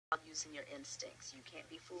using your instincts. You can't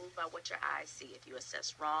be fooled by what your eyes see. If you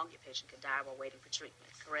assess wrong, your patient could die while waiting for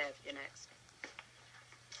treatment. Karev, you're next.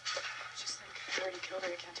 Just think, I already killed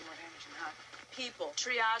her. You can't do more damage than that. People,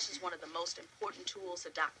 triage is one of the most important tools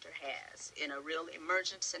a doctor has. In a real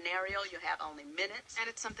emergent scenario, you have only minutes. And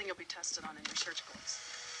it's something you'll be tested on in your surgicals.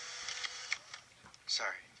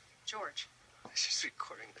 Sorry. George. She's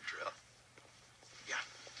recording the drill. Yeah.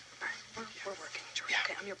 All right, we're working, George. Yeah.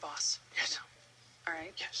 Okay, I'm your boss. Yes. Now. All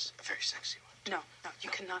right? Yes, a very sexy one. No, you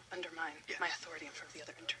cannot undermine Yes. my authority in front of the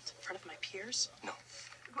other interns, in front of my peers. No.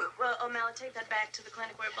 Well, O'Malley, take that back to the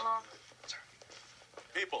clinic where it belongs. Sorry.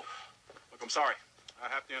 People, look, I'm sorry. I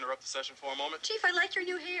have to interrupt the session for a moment. Chief, I like your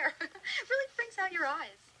new hair. Really brings out your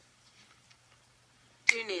eyes.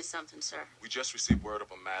 Do you need something, sir? We just received word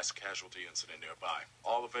of a mass casualty incident nearby.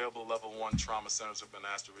 All available level 1 trauma centers have been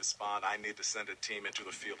asked to respond. I need to send a team into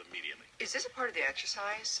the field immediately. Is this a part of the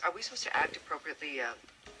exercise? Are we supposed to act appropriately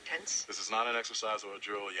tense? This is not an exercise or a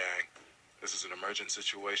drill, Yang. This is an emergent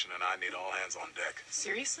situation, and I need all hands on deck.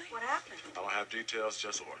 Seriously? What happened? I don't have details,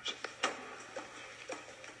 just orders.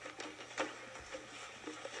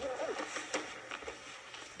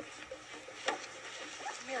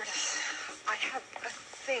 Meredith, I have a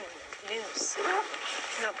thing, news.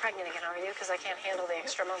 You're not pregnant again, are you? Because I can't handle the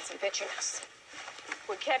extra months of bitchiness.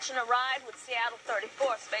 We're catching a ride with Seattle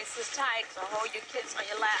 34. Space is tight, so hold your kids on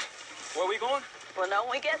your lap. Where are we going? We'll know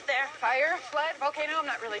when we get there. Fire, flood, volcano. I'm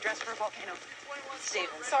not really dressed for a volcano.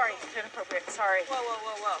 Stevens. Sorry, inappropriate. Sorry.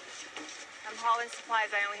 Whoa. I'm hauling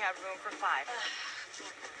supplies. I only have room for 5.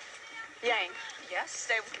 Yang, Yes?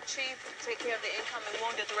 stay with the chief. Take care of the incoming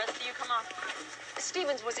wounded. The rest of you, come on.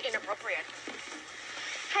 Stevens was inappropriate.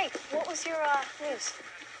 Hey, what was your news?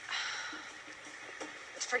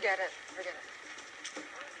 Forget it.